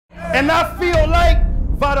And I feel like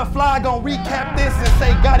Vada Fly gonna recap this and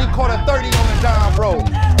say Gotti caught a 30 on the John Road.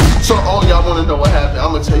 So all y'all wanna know what happened,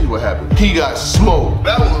 I'm gonna tell you what happened. He got smoked.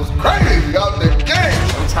 That was crazy out the game.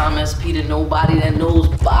 Sometimes SP to nobody that knows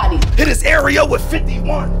body. Hit his area with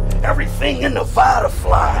 51. Everything in the Vada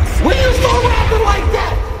Flies. When you start rapping like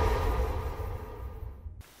that?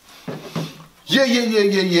 Yeah.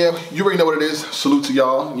 You already know what it is. Salute to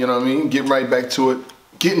y'all, you know what I mean? Getting right back to it.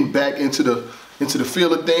 Getting back into the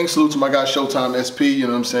feel of things. Salute to my guy Showtime SP, you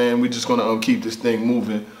know what I'm saying? We just gonna keep this thing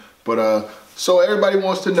moving. But so everybody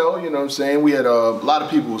wants to know, you know what I'm saying? We had a lot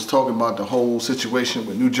of people was talking about the whole situation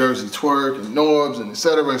with Jerzey Twork and Norbes and et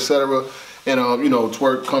cetera, et cetera. And you know,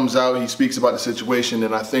 Twork comes out, he speaks about the situation,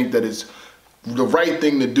 and I think that it's the right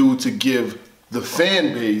thing to do to give the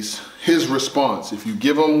fan base his response. If you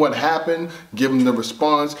give them what happened, give them the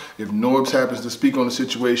response. If Norbes happens to speak on the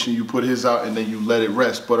situation, you put his out and then you let it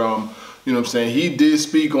rest. But you know what I'm saying? He did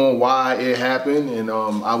speak on why it happened, and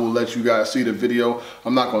I will let you guys see the video.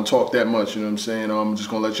 I'm not gonna talk that much, you know what I'm saying? I'm just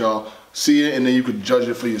gonna let y'all see it and then you could judge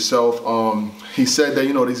it for yourself. He said that,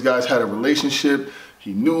 you know, these guys had a relationship.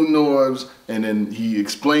 He knew Norbes, and then he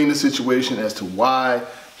explained the situation as to why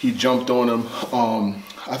he jumped on him.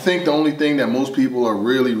 I think the only thing that most people are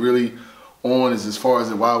really on is as far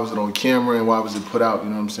as why was it on camera and why was it put out, you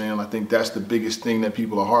know what I'm saying? I think that's the biggest thing that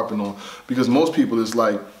people are harping on, because most people is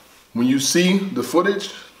like, when you see the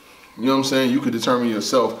footage, you know what I'm saying, you could determine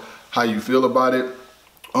yourself how you feel about it.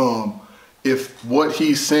 If what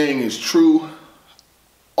he's saying is true,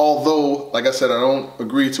 although, like I said, I don't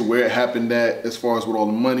agree to where it happened at as far as with all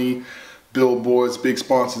the money, billboards, big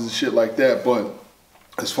sponsors and shit like that, but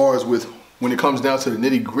as far as with when it comes down to the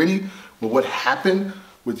nitty gritty, with what happened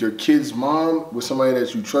with your kid's mom, with somebody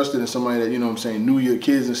that you trusted and somebody that, you know what I'm saying, knew your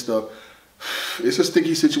kids and stuff, it's a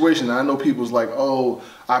sticky situation. I know people's like, oh,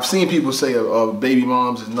 I've seen people say baby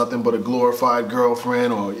moms is nothing but a glorified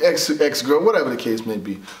girlfriend or ex-girl, whatever the case may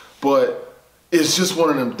be. But it's just one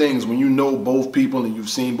of them things when you know both people and you've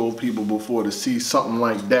seen both people before, to see something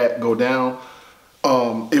like that go down.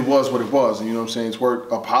 It was what it was, and you know what I'm saying?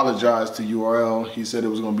 Twork apologized to URL. He said it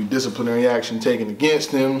was going to be disciplinary action taken against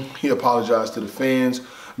him. He apologized to the fans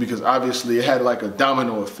because obviously it had like a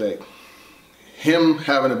domino effect. Him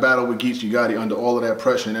having a battle with Geechee Gotti under all of that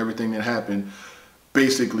pressure and everything that happened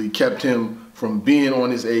basically kept him from being on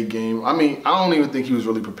his A game. I mean, I don't even think he was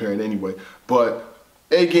really prepared anyway, but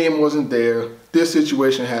A game wasn't there. This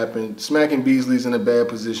situation happened. Smacking Beasley's in a bad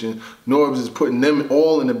position. Norbes is putting them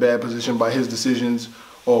all in a bad position by his decisions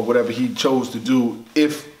or whatever he chose to do.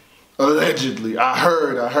 If allegedly, I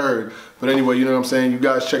heard. But anyway, you know what I'm saying? You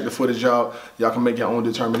guys check the footage out. Y'all can make your own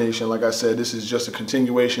determination. Like I said, this is just a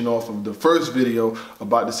continuation off of the first video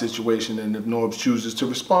about the situation. And if Norbes chooses to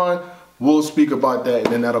respond, we'll speak about that,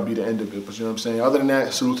 and then that'll be the end of it. But you know what I'm saying? Other than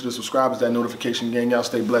that, salute to the subscribers, that notification gang. Y'all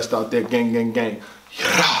stay blessed out there. Gang, gang, gang.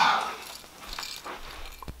 Yeah.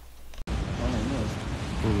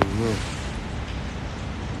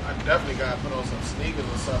 I definitely got to put on some sneakers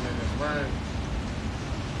or something in this rain.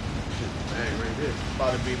 Dang, right here.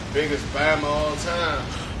 About to be the biggest bam of all time.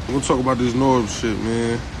 We're gonna talk about this Norbes shit,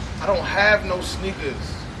 man. I don't have no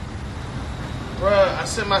sneakers. Bruh, I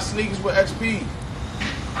sent my sneakers with XP.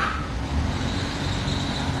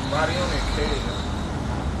 Body on that cage.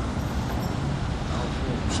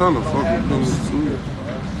 I'm trying to fuck with you.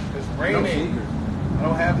 It's raining. I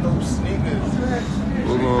don't have no sneakers.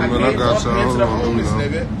 Hold on, man, I got y'all. Hold on, homeless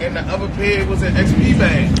nigga, and the other pair was an XP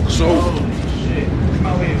bag. So, oh shit, I'm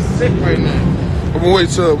out here sick right now. I'm gonna wait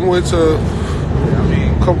till a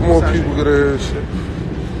couple more people get in here and shit.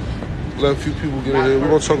 Let a few people get in here. We're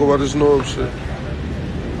gonna talk about this Norbes shit.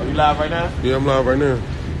 Are you live right now? Yeah, I'm live right now.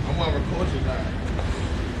 I'm gonna record you live.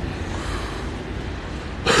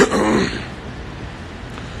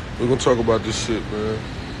 We're gonna talk about this shit, man.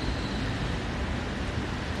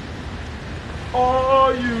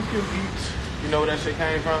 All you can eat. You know where that shit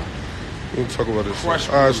came from? We're gonna talk about this Crush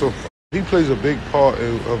shit. All right, so he plays a big part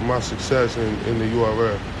of my success in the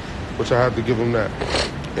URL, which I have to give him that.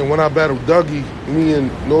 And when I battled Dougie, me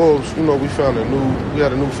and Norbes, you know, we had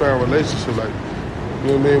a newfound relationship. Like, you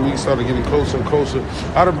know what I mean? We started getting closer and closer.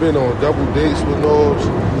 I'd have been on double dates with Norbes.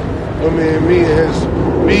 I mean,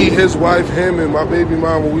 me, his wife, him, and my baby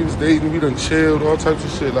mom, when we was dating, we done chilled, all types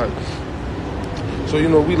of shit. Like, so, you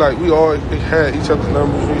know, we all had each other's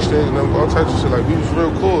numbers, we exchanged numbers, all types of shit. Like, we was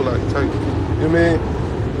real cool, like, type, you know what I mean?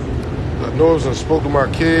 Like, Norbes done spoke to my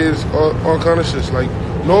kids, all kind of shit. Like,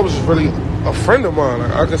 Norbes is really a friend of mine.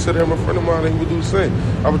 Like, I consider him a friend of mine, and he would do the same.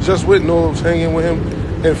 I was just with Norbes, hanging with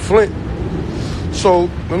him in Flint. So,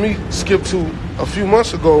 let me skip to a few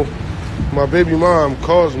months ago. My baby mom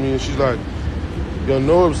calls me and she's like, yo,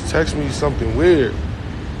 Norbes text me something weird.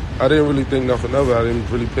 I didn't really think nothing of it. I didn't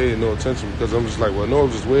really pay it no attention because I'm just like, well,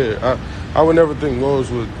 Norbes is weird. I would never think Norbes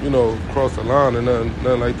would, you know, cross the line or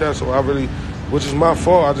nothing like that. So I really, which is my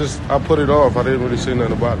fault, I put it off. I didn't really say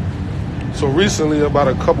nothing about it. So recently, about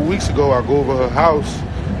a couple weeks ago, I go over her house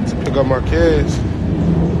to pick up my kids.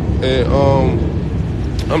 And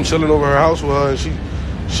I'm chilling over her house with her, and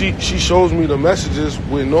she shows me the messages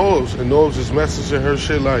with Norbes, and Norbes is messaging her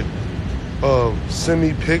shit like, send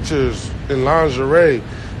me pictures in lingerie.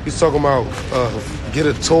 He's talking about get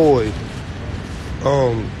a toy.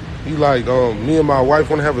 He like, me and my wife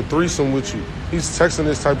want to have a threesome with you. He's texting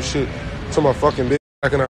this type of shit to my fucking baby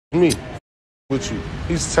and me with you.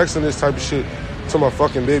 He's texting this type of shit to my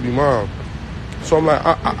fucking baby mom. So I'm like,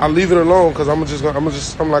 I leave it alone because I'm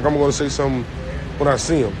gonna say something when I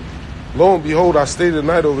see him. Lo and behold, I stayed the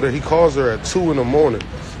night over there. He calls her at 2 in the morning.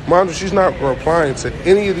 Mind you, she's not replying to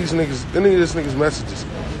any of this nigga's messages.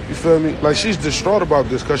 You feel me? Like, she's distraught about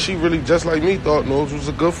this because she really, just like me, thought Norbes was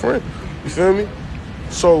a good friend. You feel me?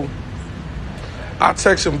 So I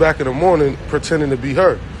text him back in the morning pretending to be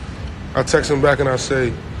her. I text him back and I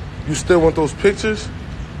say, you still want those pictures?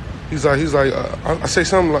 He's like, I say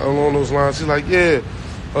something along those lines. He's like, yeah.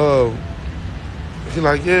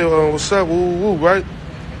 What's up? Woo, woo, right?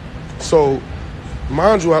 So,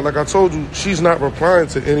 mind you, like I told you, she's not replying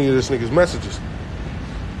to any of this nigga's messages.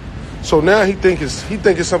 So now he think it's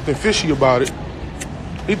something fishy about it.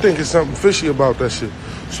 He think it's something fishy about that shit.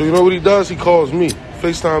 So you know what he does? He calls me,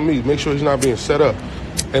 FaceTime me, make sure he's not being set up.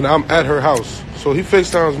 And I'm at her house. So he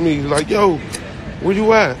FaceTimes me, he's like, yo, where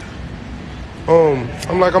you at?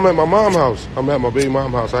 I'm like, I'm at my mom's house. I'm at my baby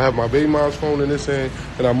mom's house. I have my baby mom's phone in this hand,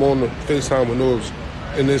 and I'm on the FaceTime with Norbes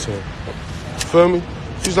in this hand. Feel me?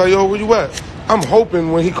 She's like, yo, where you at? I'm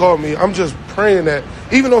hoping when he called me, I'm just praying that,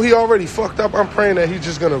 even though he already fucked up, I'm praying that he's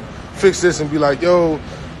just gonna fix this and be like, yo,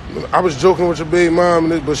 I was joking with your baby mom,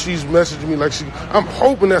 but she's messaging me like I'm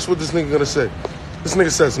hoping that's what this nigga gonna say. This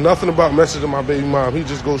nigga says nothing about messaging my baby mom. He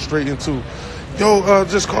just goes straight into, yo,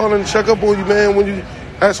 just calling and check up on you, man, when you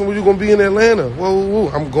asking when you gonna be in Atlanta. Whoa.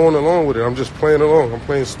 I'm going along with it. I'm just playing along. I'm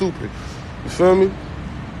playing stupid. You feel me?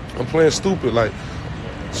 I'm playing stupid. Like,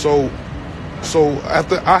 so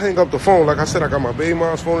after I hang up the phone, like I said, I got my baby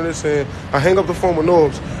mom's phone in this hand. I hang up the phone with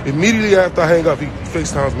Norbes. Immediately after I hang up, he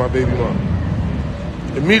FaceTimes my baby mom.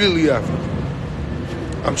 Immediately after.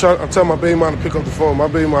 I'm telling my baby mom to pick up the phone. My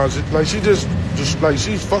baby mom, like,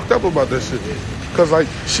 she's fucked up about that shit. Cause like,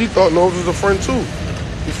 she thought Norbes was a friend too.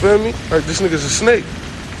 You feel me? Like, this nigga's a snake.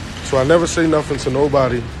 So I never say nothing to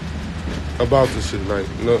nobody about this shit. Like,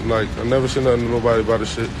 I never say nothing to nobody about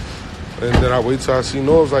this shit. And then I wait till I see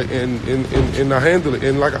Norbes, like, and I handle it.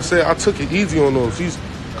 And like I said, I took it easy on Norbes.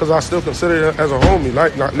 Because I still consider him as a homie.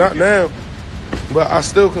 Like, not now, but I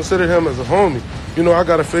still consider him as a homie. You know, I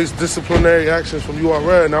got to face disciplinary actions from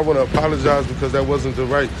URL, and I want to apologize because that wasn't the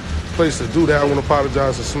right place to do that. I want to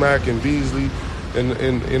apologize to Smack and Beasley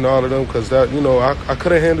and all of them because that, you know, I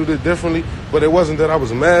could have handled it differently, but it wasn't that I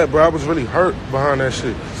was mad, bro. I was really hurt behind that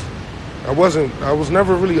shit. I was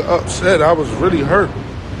never really upset. I was really hurt.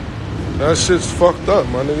 That shit's fucked up,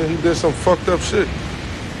 my nigga. He did some fucked up shit.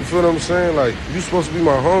 You feel what I'm saying? Like, you supposed to be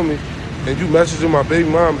my homie, and you messaging my baby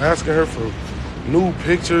mom asking her for new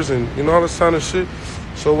pictures and all this kind of shit.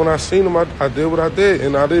 So when I seen him, I did what I did,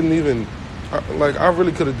 and I didn't even, I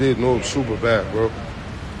really could have did Norbes super bad, bro.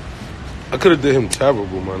 I could have did him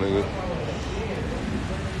terrible, my nigga.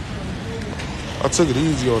 I took it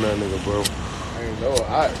easy on that nigga, bro. I ain't know.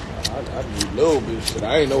 I do a little bit of shit.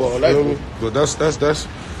 I ain't know all that. Me? But that's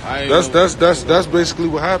basically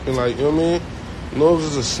what happened. Like, you know what I mean? Norbes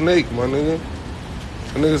is a snake, my nigga.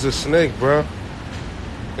 That nigga's a snake, bro.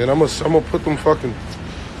 And I'm gonna put them fucking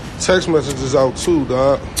text messages out too,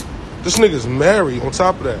 dog. This nigga's married on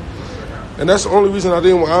top of that. And that's the only reason I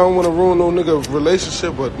don't want to ruin no nigga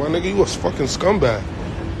relationship, but my nigga, you a fucking scumbag.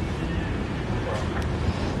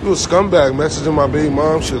 You a scumbag messaging my baby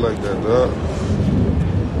mom shit like that, dog.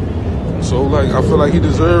 So, like, I feel like he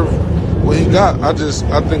deserved what he got. I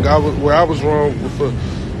think I was wrong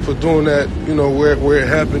for doing that, you know, where it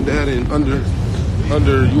happened at and under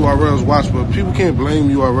URL's watch, but people can't blame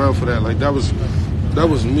URL for that. Like, that was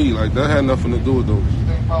me. Like, that had nothing to do with them.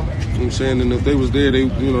 You know what I'm saying? And if they was there, they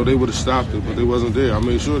would have stopped it, but they wasn't there. I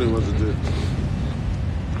made sure they wasn't there.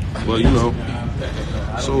 But, you know,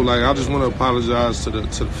 so, like, I just want to apologize to the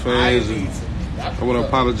fans, and I want to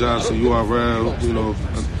apologize to URL. You know,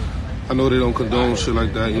 I know they don't condone shit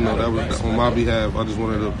like that. You know, that was on my behalf. I just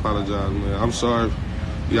wanted to apologize, man. I'm sorry,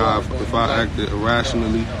 y'all, if I acted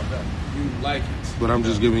irrationally. But I'm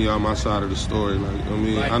just giving y'all my side of the story. Like, I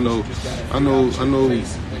mean, I know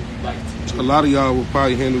a lot of y'all will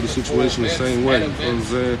probably handle the situation the same way. You know what I'm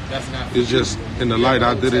saying? It's just in the light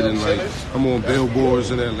I did it, and like I'm on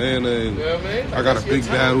billboards in Atlanta, and I got a big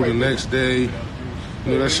battle the next day.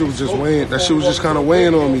 You know, that shit was just weighing. That shit was just kind of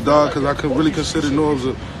weighing on me, dog, because I could really consider Norbes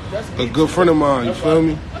a good friend of mine. You feel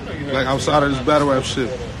me? Like outside of this battle rap shit.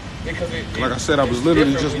 Like I said, I was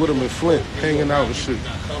literally just with him in Flint, hanging out and shit,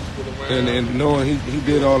 and knowing he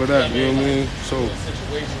did all of that. You know what I mean? So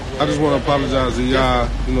I just want to apologize to y'all,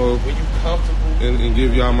 you know, and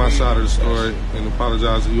give y'all my side of the story, and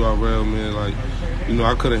apologize to URL, man. Like, you know,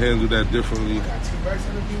 I could have handled that differently.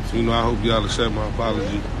 You know, I hope y'all accept my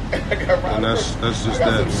apology. And that's just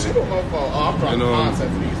that.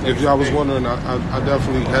 And if y'all was wondering, I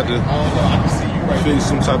definitely had to face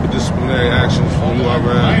some type of disciplinary actions from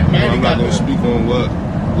URL. You know, I'm not gonna speak on what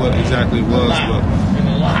exactly it was, but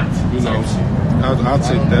you know, I'll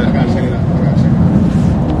take that.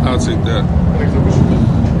 I'll take that.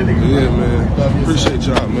 Yeah, man. Appreciate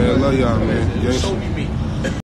y'all, man. Love y'all, man. Yes.